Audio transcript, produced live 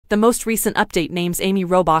The most recent update names Amy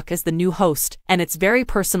Robach as the new host, and it's very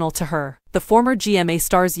personal to her. The former GMA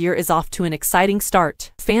star's year is off to an exciting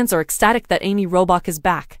start. Fans are ecstatic that Amy Robach is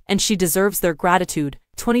back, and she deserves their gratitude.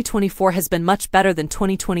 2024 has been much better than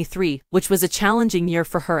 2023, which was a challenging year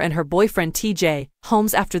for her and her boyfriend TJ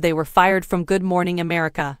Holmes after they were fired from Good Morning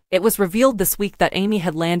America. It was revealed this week that Amy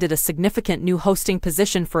had landed a significant new hosting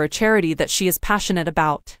position for a charity that she is passionate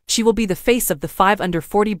about. She will be the face of the 5 Under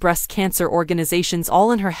 40 breast cancer organization's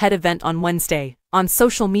All in Her Head event on Wednesday. On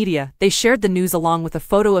social media, they shared the news along with a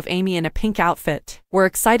photo of Amy in a pink outfit. "We're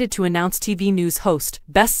excited to announce TV news host,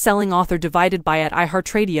 best-selling author Divided by at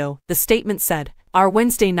iHeartRadio," the statement said. "Our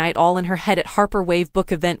Wednesday night All in Her Head at Harper Wave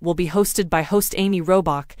book event will be hosted by host Amy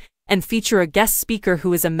Robach and feature a guest speaker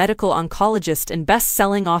who is a medical oncologist and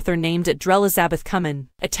best-selling author named Elizabeth Cummin.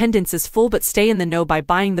 Attendance is full, but stay in the know by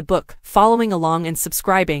buying the book, following along and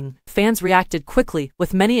subscribing." Fans reacted quickly,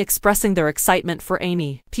 with many expressing their excitement for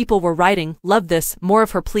Amy. People were writing, "Love this, more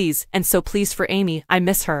of her please, and so pleased for Amy, I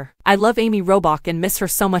miss her. I love Amy Robach and miss her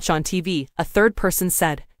so much on TV," a third person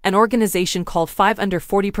said. An organization called 5 Under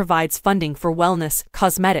 40 provides funding for wellness,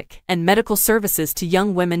 cosmetic, and medical services to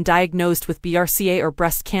young women diagnosed with BRCA or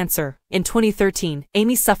breast cancer. In 2013,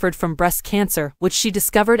 Amy suffered from breast cancer, which she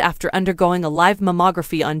discovered after undergoing a live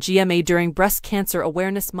mammography on GMA during Breast Cancer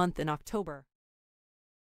Awareness Month in October.